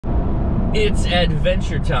It's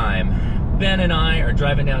adventure time. Ben and I are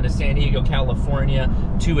driving down to San Diego, California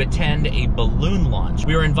to attend a balloon launch.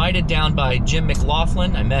 We were invited down by Jim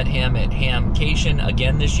McLaughlin. I met him at Hamcation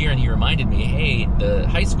again this year, and he reminded me, hey, the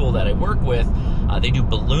high school that I work with, they do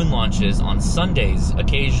balloon launches on Sundays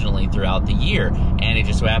occasionally throughout the year. And it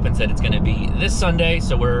just so happens that it's gonna be this Sunday,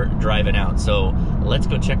 so we're driving out. So let's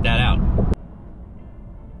go check that out.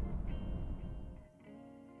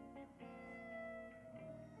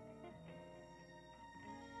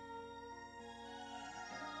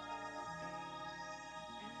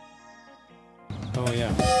 Oh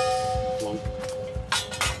yeah.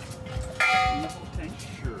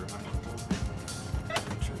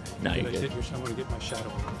 No, you're good. I want to get my shadow.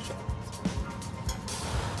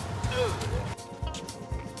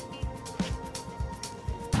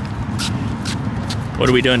 What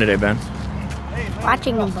are we doing today, Ben?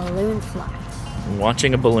 Watching a balloon fly.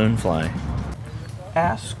 Watching a balloon fly.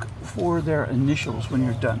 Ask for their initials when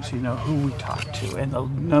you're done, so you know who we talked to, and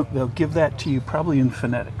they'll give that to you probably in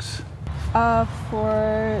phonetics.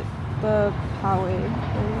 For the Poway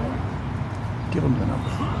area. Give them the number.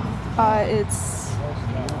 It's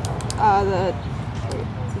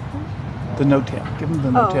The NOTAM. Give them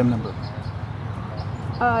the NOTAM number.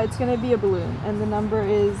 it's gonna be a balloon, and the number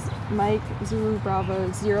is Mike Zulu Bravo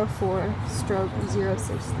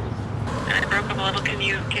 04/063. I broke up a little. Can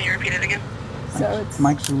you repeat it again? So it's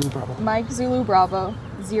Mike Zulu Bravo. Mike Zulu Bravo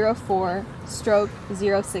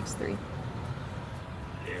 04/063.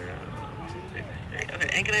 Okay,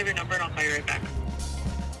 and can I have your number and I'll call you right back?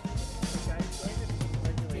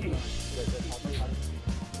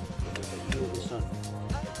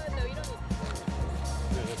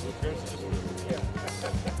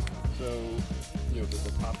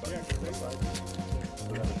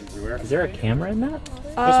 Is there a camera in that?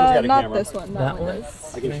 Not this one. That one one?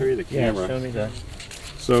 is. I can show you the camera. Yeah, show me that.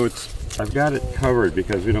 So I've got it covered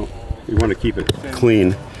because we want to keep it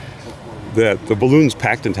clean. The balloon's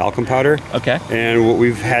packed in talcum powder. Okay. And what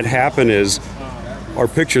we've had happen is our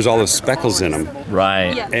pictures all have speckles in them.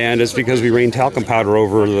 Right. Yeah. And it's because we rain talcum powder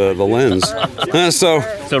over the lens. So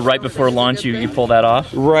right before launch, you pull that off?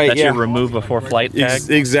 Right, That's yeah. your remove before flight tag?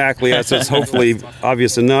 Exactly. That's it's hopefully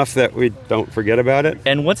obvious enough that we don't forget about it.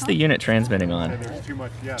 And what's the unit transmitting on?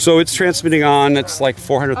 So it's transmitting on, it's like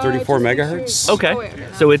 434 megahertz. Okay.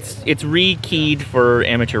 So it's re-keyed for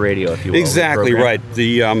amateur radio, if you will. Exactly program. right.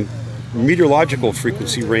 The meteorological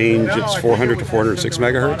frequency range, it's 400 to 406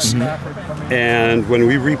 megahertz. Mm-hmm. And when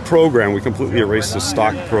we reprogram, we completely erase the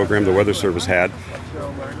stock program the Weather Service had.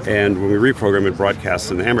 And when we reprogram, it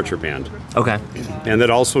broadcasts in the amateur band. Okay. And that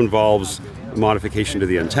also involves modification to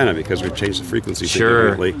the antenna because we've changed the frequency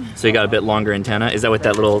significantly. So you got a bit longer antenna. Is that what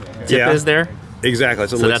that little tip is there? Exactly.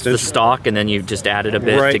 So that's the stock, and then you just added a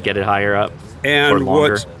bit to get it higher up or And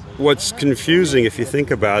longer. what's confusing, if you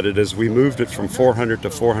think about it, is we moved it from 400 to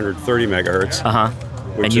 430 megahertz,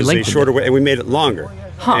 which And you is a linked it. shorter way, and we made it longer.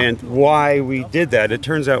 Huh. And why we did that, it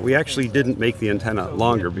turns out we actually didn't make the antenna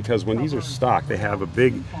longer because when these are stock, they have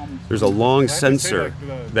there's a long sensor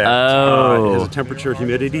that has a temperature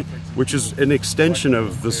humidity, which is an extension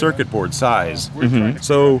of the circuit board size. Mm-hmm.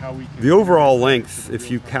 So the overall length,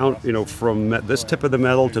 if you count, from this tip of the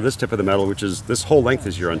metal to this tip of the metal, which is this whole length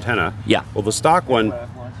is your antenna. Yeah. Well, the stock one,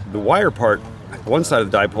 the wire part, one side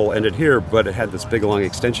of the dipole ended here, but it had this big long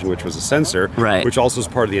extension, which was a sensor, which also is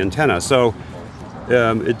part of the antenna. So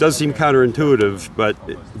it does seem counterintuitive, but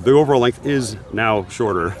the overall length is now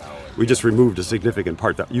shorter. We just removed a significant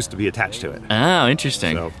part that used to be attached to it. Oh,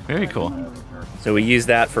 interesting. So. Very cool. So we use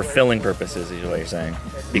that for filling purposes, is what you're saying,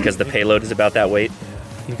 because the payload is about that weight?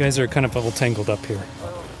 You guys are kind of all tangled up here.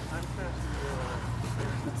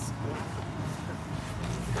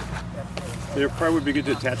 It probably would be good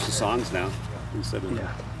to attach the Sondes now instead of...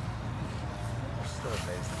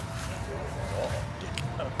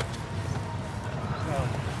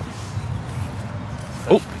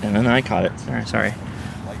 Oh, and then I caught it. Sorry.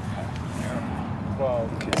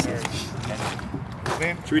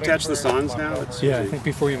 Should we attach the Sondes now? Yeah, I think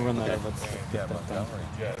before you run that, let's get that done.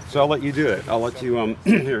 So I'll let you do it. I'll let you,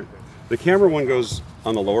 here. The camera one goes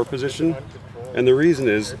on the lower position, and the reason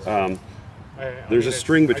is there's a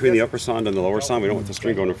string between the upper sonde and the lower sonde. We don't want the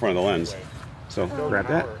string going in front of the lens. So grab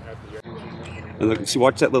that. And look, see,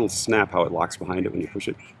 watch that little snap, how it locks behind it when you push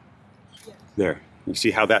it. There. You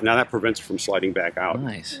see how that prevents it from sliding back out.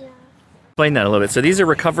 Nice. Explain that a little bit. So these are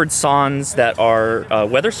recovered sondes that are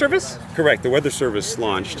Weather Service? Correct. The Weather Service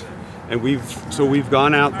launched, and we've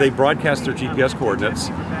gone out. They broadcast their GPS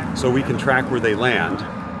coordinates, so we can track where they land.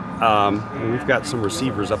 And we've got some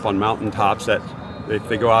receivers up on mountain tops that if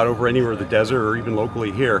they go out over anywhere in the desert or even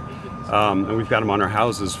locally here, And we've got them on our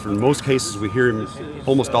houses. For most cases, we hear them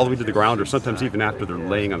almost all the way to the ground, or sometimes even after they're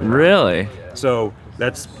laying on the ground. Really? So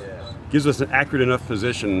that's gives us an accurate enough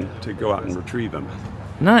position to go out and retrieve them.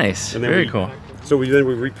 Nice. And then Very cool. So we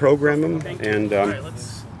reprogram them and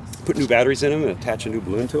put new batteries in them and attach a new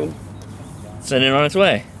balloon to them. Send it on its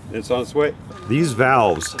way. It's on its way. These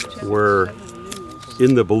valves were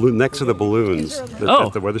in the balloon next to the balloons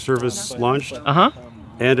that the Weather Service launched.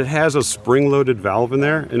 And it has a spring-loaded valve in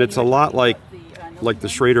there, and it's a lot like the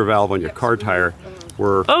Schrader valve on your car tire,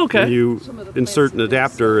 where when you insert an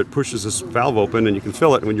adapter, it pushes this valve open and you can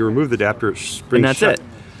fill it, and when you remove the adapter, it springs and that's shut. it.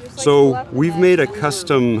 So we've made a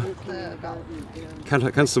custom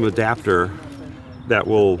adapter that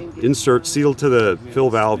will insert, seal to the fill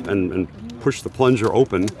valve, and push the plunger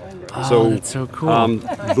open. Oh, that's so cool.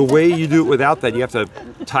 The way you do it without that, you have to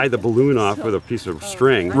tie the balloon off with a piece of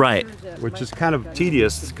string. Right. Which is kind of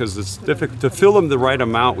tedious because it's difficult to fill them the right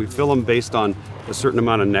amount. We fill them based on a certain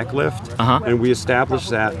amount of neck lift, and we establish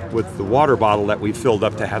that with the water bottle that we filled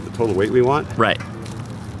up to have the total weight we want. Right.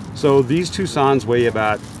 So these two Sondes weigh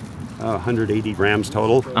about 180 grams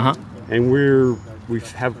total, and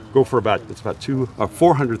go for about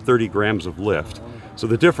 430 grams of lift. So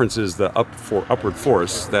the difference is the upward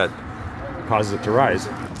force that causes it to rise.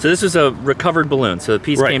 So this is a recovered balloon. So the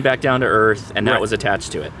piece came back down to Earth, and that was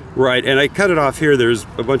attached to it. Right, and I cut it off here. There's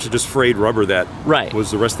a bunch of just frayed rubber that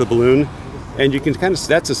was the rest of the balloon. And you can kind of,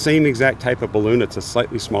 that's the same exact type of balloon. It's a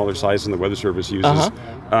slightly smaller size than the Weather Service uses.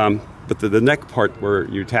 But the neck part where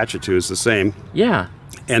you attach it to is the same. Yeah.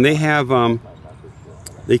 And they have,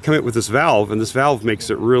 they come up with this valve, and this valve makes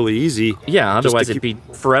it really easy. Yeah, otherwise it'd be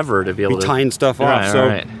forever to be able to tying stuff off.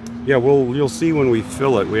 So yeah, you'll see when we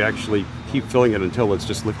fill it, we actually keep filling it until it's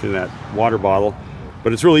just lifting that water bottle.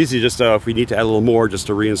 But it's really easy just if we need to add a little more, just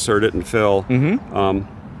to reinsert it and fill.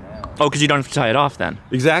 Oh, because you don't have to tie it off then.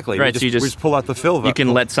 Exactly. Right, we just pull out the fill valve. You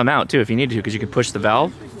can let some out too if you need to, because you can push the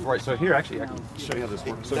valve. Right, so here actually I can show you how this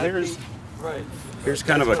works. So here's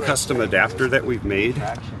kind of a custom adapter that we've made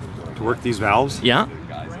to work these valves. Yeah.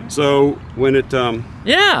 So when it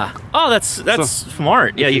yeah. Oh, that's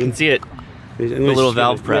smart. Yeah, you can see it. The little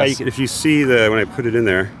valve press. Yeah, if you see when I put it in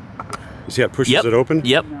there, you see how it pushes it open?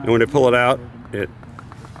 Yep. And when I pull it out, it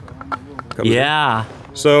comes in.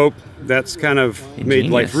 So that's kind of made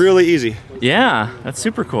life really easy. Yeah, that's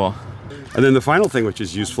super cool. And then the final thing which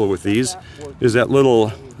is useful with these is that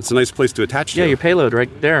it's a nice place to attach to. Yeah, your payload right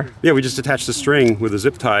there. Yeah, we just attach the string with a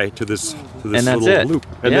zip tie to this little loop.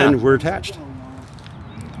 And then we're attached.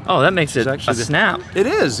 Oh, that makes it a snap. It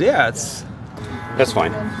is, yeah. That's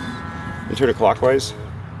fine. And turn it clockwise.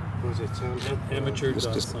 What does it sound like? Amateur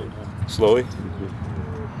just slowly.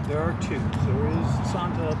 There are two. There is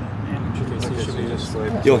Sonde and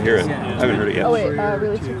amateur. You'll hear it. I haven't heard it yet. Oh wait,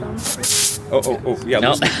 release your thumb. Yeah,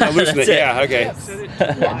 loosen it. Yeah, okay.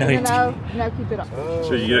 And now keep it up.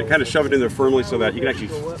 So you kind of shove it in there firmly so that you can actually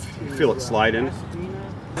feel it slide in.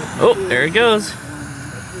 Oh, there it goes.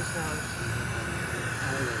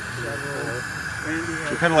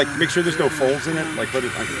 You kind of like make sure there's no folds in it.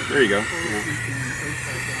 There you go.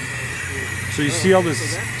 So you see all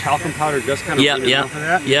this talcum powder dust kind of off of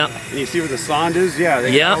that? Yeah. And you see where the Sonde is? Yeah,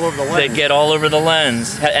 they get all over the lens. They get all over the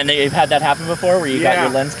lens. And they've had that happen before, where you got your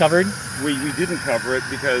lens covered? We didn't cover it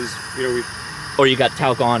because, or you got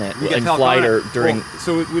talc on it in flight or during... Well,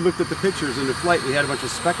 so we looked at the pictures in the flight, we had a bunch of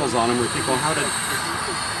speckles on them. We think, well, how did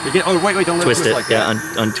they get... Oh, wait, don't let it twist like that.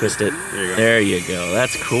 Yeah, untwist it. There you go.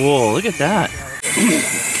 That's cool. Look at that.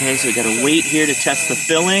 Okay, so we got to wait here to test the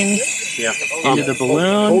filling into the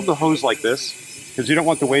balloon. Hold the hose like this, because you don't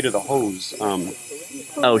want the weight of the hose.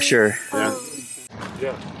 Oh, sure. Yeah.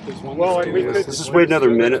 Well, let's just wait another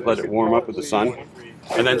minute, let it warm up with the sun,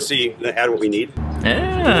 and then add what we need.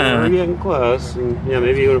 Yeah. We're getting close. And yeah,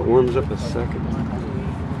 maybe when it warms up a second.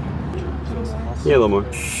 Yeah, a little more.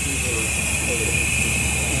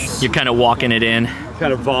 You're kind of walking it in.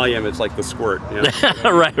 Kind of volume, it's like the squirt. Yeah.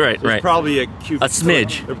 right. There's probably a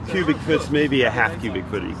smidge. A cubic foot's maybe a half cubic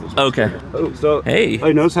foot equals. Okay. Oh, so hey.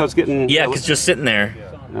 I notice how it's getting. Yeah, because just sitting there.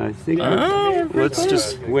 I think. Let's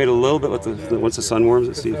just wait a little bit. Once the sun warms,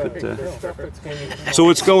 let's see if it. So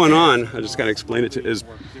what's going on? I just got to explain it is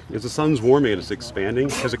the sun's warming and it's expanding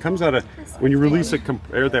because it comes out of when you release a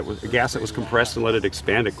gas that was compressed and let it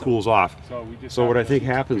expand, it cools off. So what I think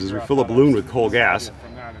happens is we fill a balloon with cold gas.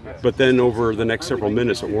 But then over the next several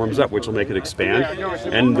minutes it warms up, which will make it expand.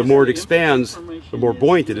 And the more it expands, the more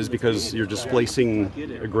buoyant it is because you're displacing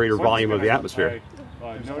a greater volume of the atmosphere.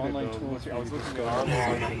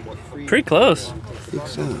 Pretty close. I think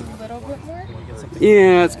so.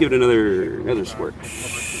 Yeah, let's give it another squirt.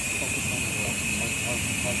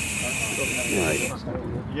 Right.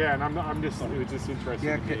 Yeah, and I'm just, it was just interesting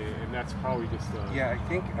Yeah, to me, and that's probably just, Yeah, I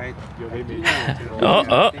think you know, they made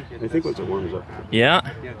I think once it warms up. Yeah.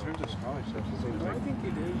 Yeah, in terms of scholarship,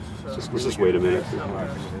 let's just wait a minute. So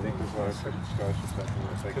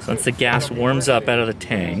once the gas warms up out of the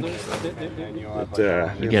tank,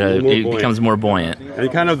 it becomes more buoyant.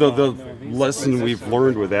 And kind of the lesson we've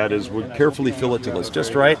learned with that is we carefully fill it till it's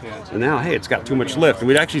just right. And now, hey, it's got too much lift, and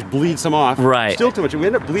we'd actually bleed some off. Right. Still too much. We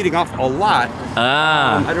end up bleeding off a lot.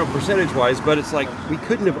 Ah. I don't know percentage-wise, but it's like we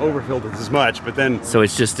couldn't have overfilled it as much. But then, So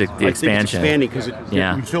it's just the expansion. It's expanding because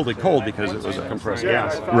we filled it cold because it was a compressed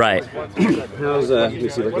gas. Right. How's let me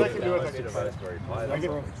see.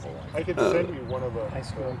 I could send you one of the high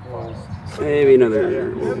school calls. Maybe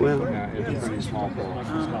another. Well, Pretty small calls.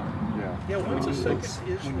 Yeah, what's a 6?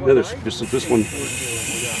 another. Just this one.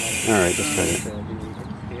 All right, let's try it.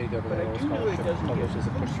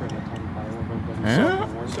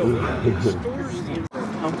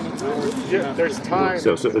 Yeah, there's time.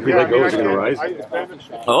 So if we let go, it's going to rise?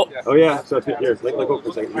 Oh. Oh, yeah. So here, let go for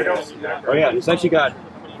a second. Oh, yeah. It's actually got,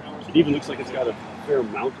 it even looks like it's got a fair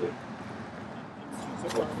mount to it.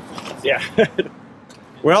 Yeah.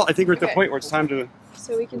 Well, I think we're at the point where it's time to.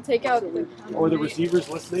 So we can take out the camera. Or the receiver's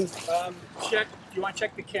listening. Check. Do you want to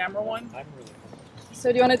check the camera one? So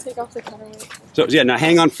do you want to take off the camera weight? So, yeah, now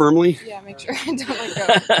hang on firmly. Yeah, make sure I don't let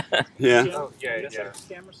go. Yeah. Yeah.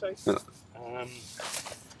 Camera size?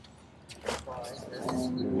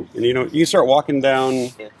 And you know, you start walking down.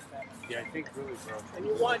 Yeah, I think really, bro. And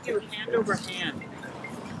you want to do hand over hand.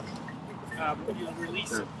 You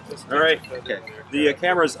release it. All right. Okay. The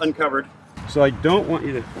camera's uncovered. So I don't want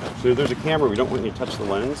you to. So there's a camera. We don't want you to touch the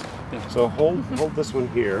lens. So hold this one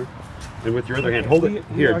here, and with your other hand, hold it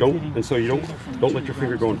here. And so you don't let your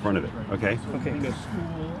finger go in front of it. Okay. Okay.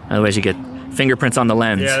 Otherwise you get fingerprints on the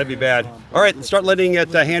lens. Yeah, that'd be bad. All right, start letting it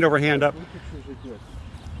hand over hand up.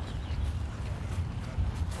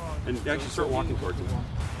 And actually start walking towards it.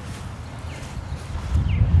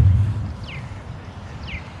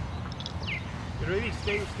 Really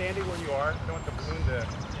stay standing where you are. Don't want the balloon to.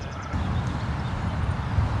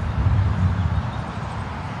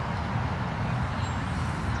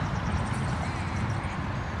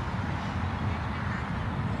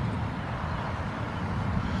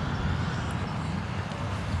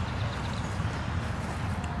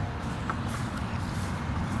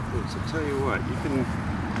 So tell you what, you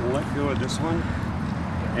can let go of this one,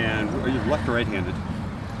 and are you left or right-handed?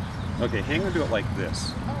 Okay, hang on to it like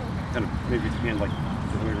this. Kind of maybe hand like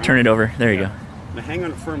the way around. Turn it over. There you go. Now hang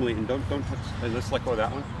on it firmly and don't touch. Let's let go of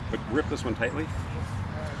that one, but grip this one tightly.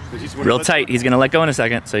 Real tight. He's gonna let go in a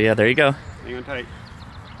second. So yeah, there you go. Hang on tight.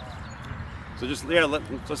 So just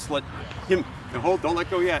let him hold. Don't let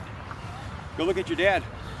go yet. Go look at your dad.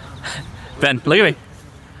 Ben, look at me.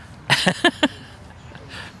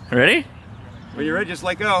 Ready? When you're ready, just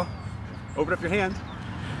let go. Open up your hand.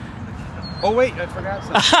 Oh wait, I forgot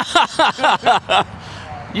something.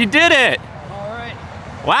 You did it! All right.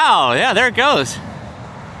 Wow, yeah, there it goes.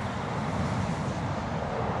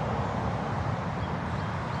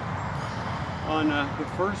 On the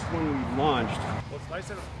first one we launched. Well, it's nice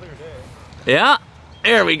and a clear day. Yeah,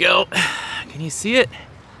 there we go. Can you see it?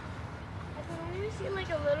 I can only see like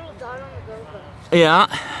a little dot on the GoPro. Yeah.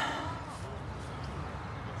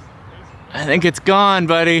 I think it's gone,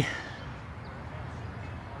 buddy. It's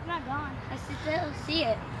not gone. I still see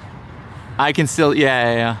it. I can still,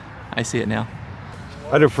 yeah. I see it now.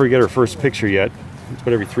 I don't forget our first picture yet. It's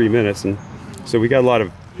about every 3 minutes, and so we got a lot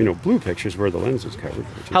of blue pictures where the lens was covered.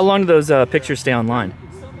 How long do those pictures stay online?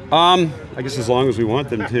 I guess as long as we want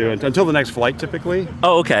them to, until the next flight typically.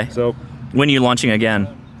 Oh, okay. So when are you launching again?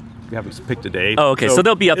 we haven't picked a day. Oh, okay. So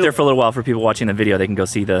they'll be up there for a little while for people watching the video. They can go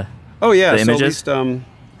see the Oh yeah, the images. So at least,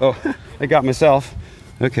 oh, I got myself.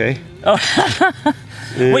 Okay. Oh.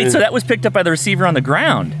 Wait, so that was picked up by the receiver on the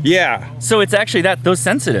ground? Yeah. So it's actually those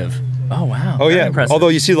sensitive. Oh wow. Oh Very yeah. impressive. Although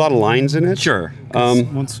you see a lot of lines in it. Sure.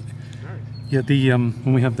 Once,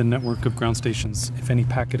 when we have the network of ground stations, if any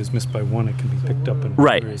packet is missed by one, it can be picked up and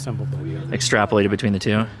reassembled by the other. Extrapolated between the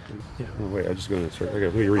two. Yeah. Oh, wait, I'm just going to start. I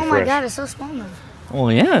got to refresh. Oh my god, it's so small now. Oh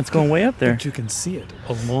yeah, it's going way up there. But you can see it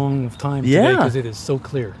a long time Yeah. today because it is so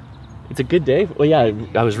clear. It's a good day. Well, yeah,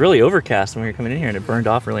 I was really overcast when we were coming in here, and it burned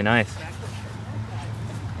off really nice.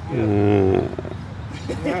 I'll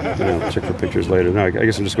check the pictures later. No, I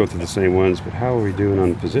guess I'm just going through the same ones. But how are we doing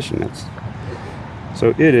on position?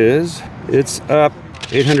 So it's up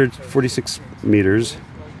 846 meters.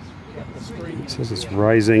 It says it's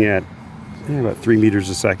rising at about 3 meters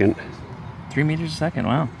a second. 3 meters a second.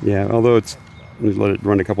 Wow. Yeah, although we let it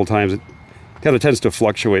run a couple times, it kind of tends to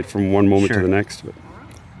fluctuate from one moment to the next.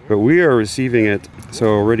 But, But we are receiving it, so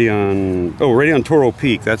already on Toro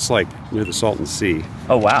Peak, that's like near the Salton Sea.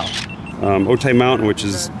 Oh, wow. Otay Mountain, which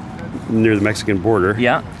is near the Mexican border.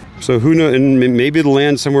 Yeah. So who knows, and maybe it'll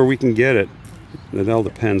land somewhere we can get it. It all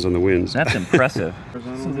depends on the winds. That's impressive.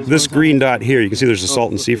 This green dot here, you can see there's a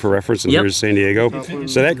Salton Sea for reference, and here's San Diego.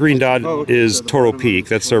 So that green dot is Toro Peak.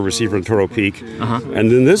 That's our receiver in Toro Peak.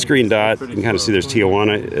 And then this green dot, you can kind of see there's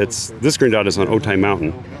Tijuana. This green dot is on Otay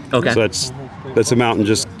Mountain. Okay. So that's a mountain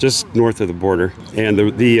just north of the border. And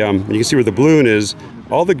you can see where the balloon is.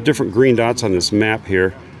 All the different green dots on this map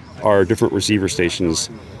here are different receiver stations,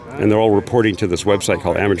 and they're all reporting to this website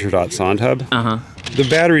called amateur.sondhub. The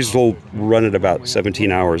batteries will run at about 17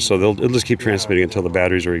 hours, so it'll just keep transmitting until the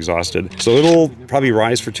batteries are exhausted. So it'll probably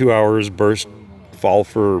rise for 2 hours, burst, fall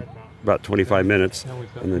for about 25 minutes,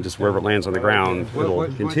 and then just wherever it lands on the ground, it'll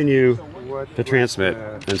continue to transmit.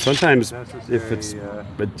 And sometimes, if it's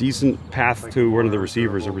a decent path to one of the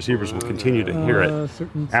receivers will continue to hear it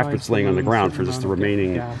after it's laying on the ground for just the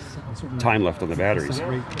remaining time left on the batteries.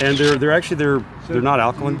 And they're not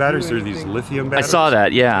alkaline batteries, they're these lithium batteries. I saw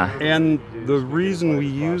that, yeah. And the reason we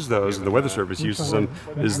use those, the Weather Service uses them,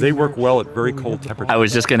 is they work well at very cold temperatures. I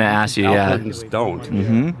was just going to ask you, Alkalines don't.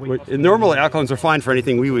 Normally alkalines are fine for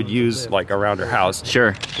anything we would use like around our house.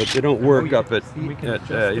 Sure. But they don't work up at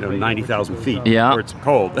 90,000 feet where it's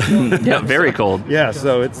cold. Yeah, very cold. Yeah,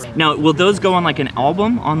 so it's... Now, will those go on like an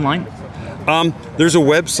album online? There's a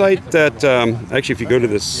website that actually, if you go to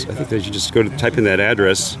this, I think that you just go to type in that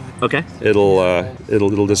address. Okay.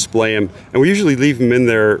 It'll display them, and we usually leave them in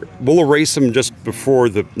there. We'll erase them just before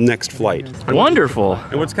the next flight. Wonderful.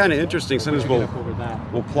 And what's kind of interesting, sometimes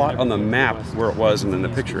we'll plot on the map where it was and then the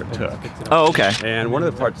picture it took. Oh, okay. And one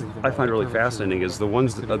of the parts I find really fascinating is the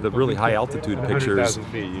ones the really high altitude pictures.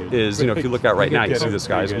 Is if you look out right now, you see the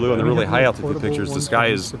sky is blue, and the really high altitude pictures, the sky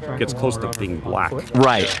gets close to being black.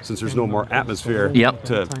 Right. Since there's no more atmosphere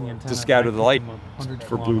to scatter the light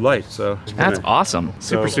for blue light. So that's awesome.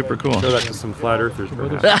 Super cool. Show that to some flat earthers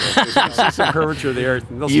perhaps. See some curvature there.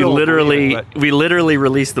 We literally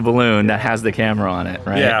released the balloon that has the camera on it,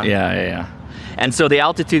 right? Yeah. And so the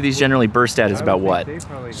altitude these generally burst at is about what?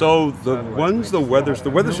 So the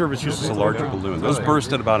Weather Service uses a larger balloon. Those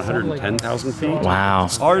burst at about 110,000 feet. Wow.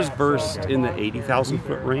 Ours burst in the 80,000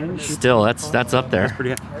 foot range. Still, that's up there. That's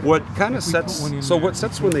pretty high. What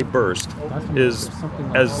sets when they burst is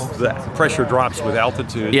as the pressure drops with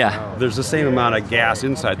altitude. Yeah. There's the same amount of gas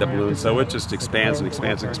inside the balloon, so it just expands and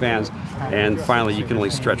expands and expands, and finally you can only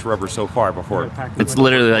stretch rubber so far before it's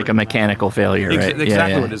literally like a mechanical failure, right?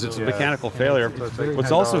 Exactly what it is. It's a mechanical failure.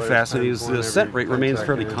 What's also fascinating is the ascent rate remains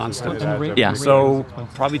fairly constant. Yeah. So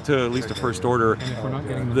probably to at least a first order,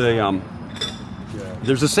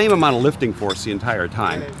 there's the same amount of lifting force the entire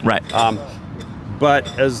time. Right. But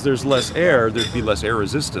as there's less air, there'd be less air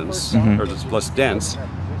resistance, or it's less dense.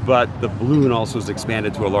 But the balloon also is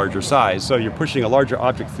expanded to a larger size, so you're pushing a larger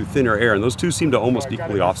object through thinner air, and those two seem to almost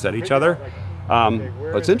equally offset each other.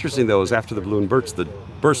 What's interesting though is after the balloon bursts,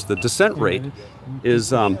 the descent rate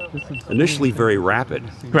is initially very rapid.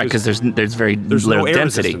 Right, because there's very little no air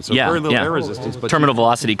density. Resistance, so very little air resistance. But terminal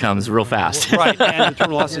velocity comes real fast. Right, and the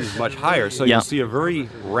terminal velocity is much higher, so you'll see a very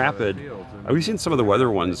rapid. We've seen some of the weather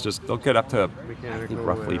ones, they'll get up to, I think,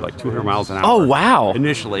 roughly like 200 miles an hour. Oh, wow.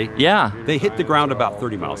 Initially. Yeah. They hit the ground about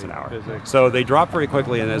 30 miles an hour. So they drop very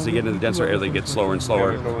quickly, and as they get into the denser air, they get slower and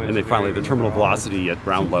slower, and they finally, the terminal velocity at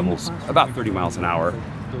ground levels, about 30 miles an hour.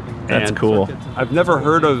 That's cool. I've never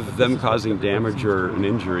heard of them causing damage or an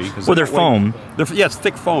injury. Well, they're foam. It's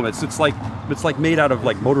thick foam. It's like made out of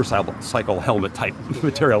like motorcycle helmet type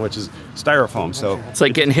material, which is styrofoam. So it's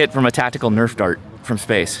like getting hit from a tactical Nerf dart from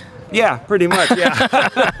space. Yeah, pretty much.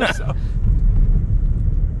 Yeah. So.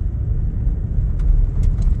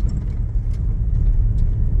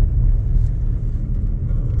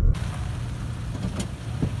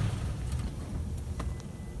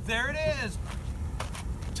 There it is.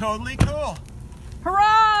 Totally cool.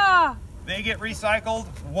 Hurrah! They get recycled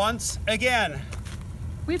once again.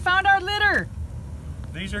 We found our litter.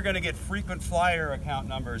 These are going to get frequent flyer account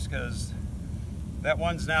numbers because that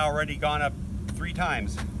one's now already gone up 3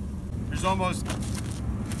 times. There's almost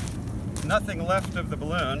nothing left of the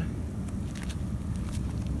balloon.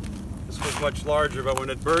 This was much larger, but when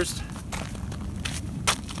it burst,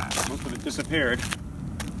 most of it disappeared.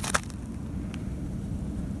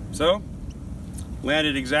 So,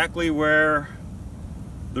 landed exactly where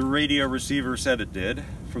the radio receiver said it did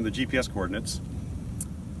from the GPS coordinates.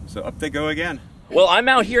 So up they go again. Well, I'm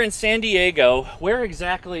out here in San Diego. Where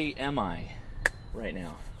exactly am I right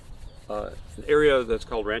now? an area that's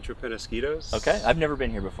called Rancho Penasquitos. Okay, I've never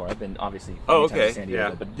been here before. I've been obviously Oh, many times okay, to San Diego,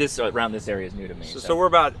 yeah. but this around this area is new to me. So we're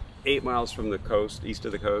about 8 miles from the coast, east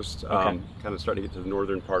of the coast, Okay. kind of starting to get to the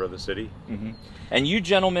northern part of the city. Mm-hmm. And you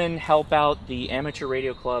gentlemen help out the amateur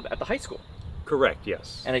radio club at the high school. Correct,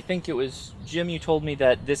 yes. And I think it was Jim, you told me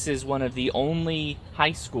that this is one of the only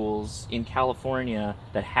high schools in California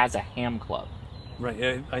that has a ham club.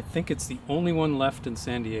 Right. I think it's the only one left in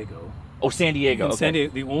San Diego. Oh, San Diego. In Okay. San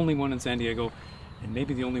Diego, the only one in San Diego, and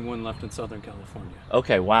maybe the only one left in Southern California.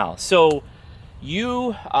 Okay, wow. So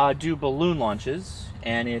you do balloon launches,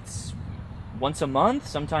 and it's once a month,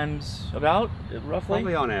 sometimes about, roughly?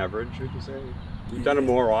 Probably on average, would you say? We've done it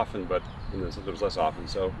more often, but sometimes less often.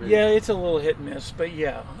 So maybe. Yeah, it's a little hit and miss, but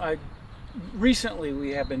yeah, recently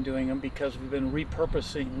we have been doing them because we've been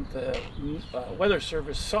repurposing the weather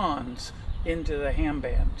service sondes into the ham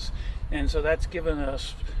bands, and so that's given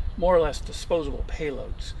us more or less disposable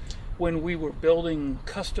payloads. When we were building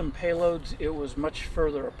custom payloads, it was much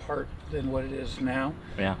further apart than what it is now.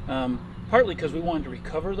 Yeah. Partly because we wanted to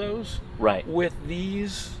recover those. Right. With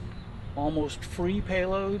these almost free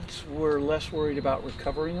payloads, we're less worried about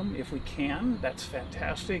recovering them. If we can, that's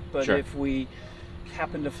fantastic. But Sure. if we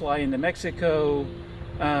happen to fly into Mexico,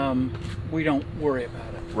 we don't worry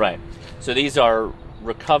about it. Right. So these are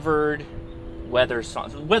recovered weather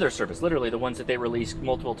service, literally the ones that they release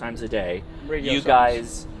multiple times a day. Radio you sondes.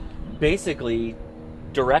 guys basically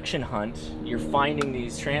direction hunt. You're finding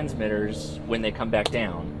these transmitters when they come back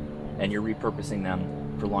down, and you're repurposing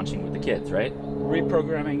them for launching with the kids, right?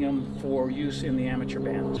 Reprogramming them for use in the amateur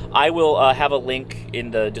bands. I will have a link in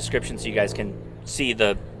the description so you guys can see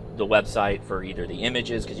the website for either the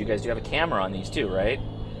images, because you guys do have a camera on these too, right?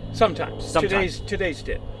 Sometimes. Today's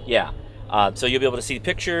did. Yeah. So you'll be able to see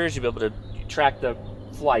pictures. You'll be able to track the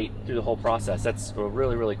flight through the whole process. That's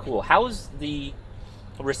really, really cool. How's the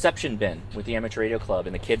reception been with the Amateur Radio Club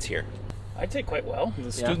and the kids here? I'd say quite well.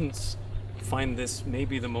 The students find this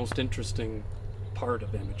maybe the most interesting part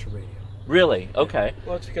of amateur radio. Really? Okay.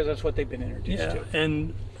 Well, it's because that's what they've been introduced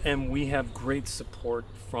to. And we have great support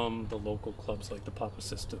from the local clubs like the Papa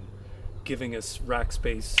System, giving us rack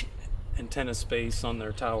space, antenna space on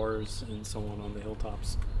their towers and so on the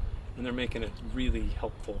hilltops. And they're making it really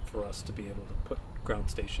helpful for us to be able to put ground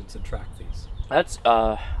stations and track these. That's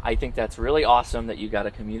I think that's really awesome that you got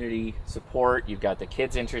a community support, you've got the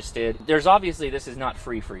kids interested. There's obviously, this is not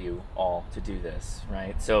free for you all to do this,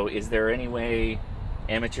 right? So is there any way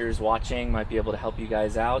amateurs watching might be able to help you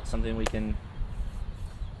guys out? Something we can...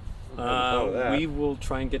 We will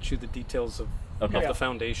try and get you the details of the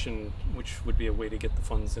foundation, which would be a way to get the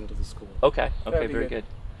funds into the school. Okay, That'd be very good. good.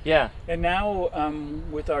 Yeah. And now,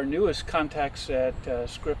 with our newest contacts at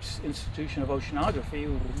Scripps Institution of Oceanography,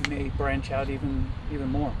 we may branch out even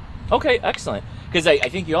more. Okay, excellent. Because I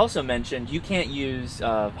think you also mentioned you can't use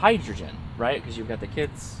hydrogen, right? Because you've got the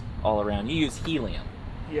kids all around. You use helium.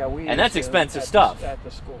 Yeah, we. And that's use, expensive stuff. At the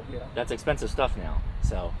school, yeah. That's expensive stuff now.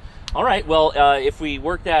 So, all right. Well, if we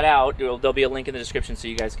work that out, there'll be a link in the description so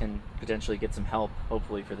you guys can potentially get some help,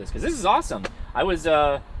 hopefully, for this. Because this is awesome. I was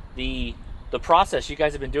the process, you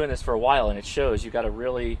guys have been doing this for a while, and it shows. You've got a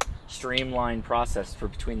really streamlined process for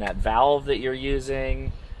between that valve that you're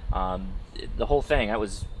using, the whole thing. That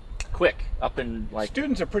was quick, up in like...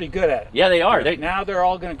 Students are pretty good at it. Yeah, they are. Now they're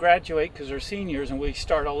all going to graduate because they're seniors, and we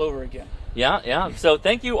start all over again. Yeah. So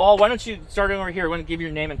thank you all. Why don't you start over here? I want to give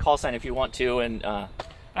your name and call sign if you want to. And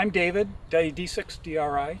I'm David,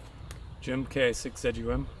 D6DRI. Jim,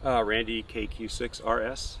 K6ZUM. Randy,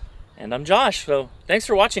 KQ6RS. And I'm Josh. So thanks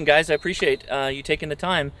for watching, guys. I appreciate you taking the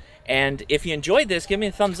time. And if you enjoyed this, give me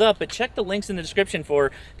a thumbs up, but check the links in the description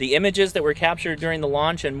for the images that were captured during the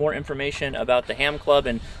launch and more information about the Ham Club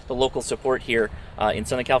and the local support here in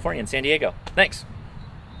Southern California and San Diego. Thanks.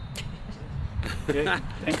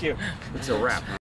 Thank you. It's a wrap.